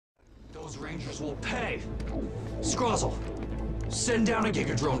Those Rangers will pay! Scrozzle, send down a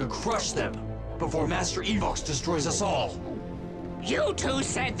Gigadrone to crush them before Master Evox destroys us all! You two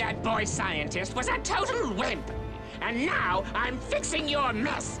said that boy scientist was a total wimp! And now I'm fixing your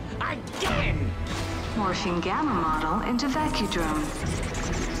mess again! Morphing Gamma model into Vacuudrone.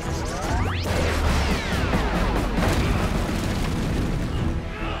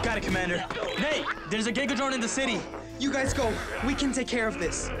 Got it, Commander. Hey, there's a Gigadrone in the city. You guys go. We can take care of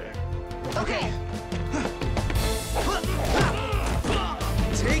this. Okay.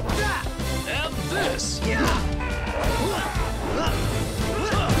 Take that! And this!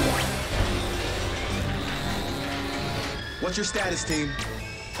 What's your status, team?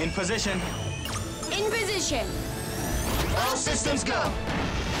 In position. In position. All systems go!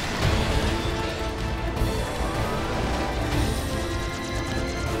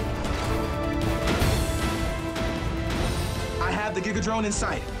 I have the Gigadrone in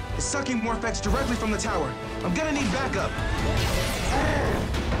sight. It's sucking Morphex directly from the tower. I'm gonna need backup.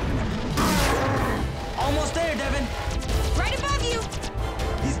 Almost there, Devin. Right above you.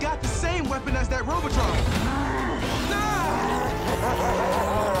 He's got the same weapon as that Robotron.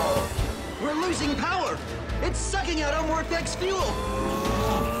 We're losing power! It's sucking out our Morphex fuel!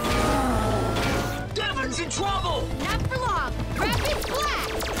 Devin's in trouble! Not for long. Rapid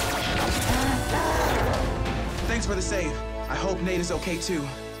blast. Thanks for the save. I hope Nate is okay too.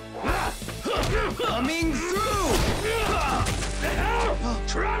 Coming through!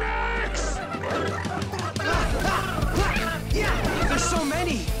 Tronics! There's so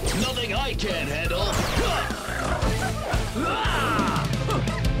many! Nothing I can't handle!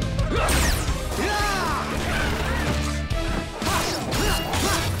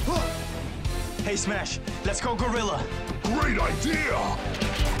 Hey, Smash, let's go Gorilla. Great idea!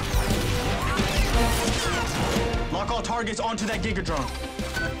 Lock all targets onto that Gigadrone.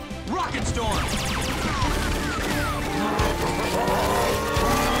 Rocket Storm!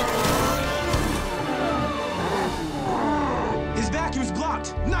 His vacuum's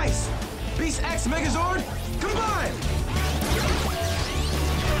blocked! Nice! Beast X Megazord, combine!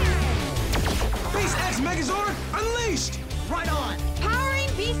 Beast X Megazord, unleashed! Right on! Powering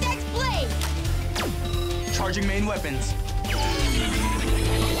Beast X Blade. Charging main weapons.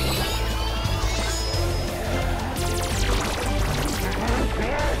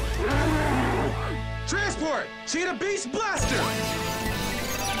 Transport! Cheetah Beast Blaster!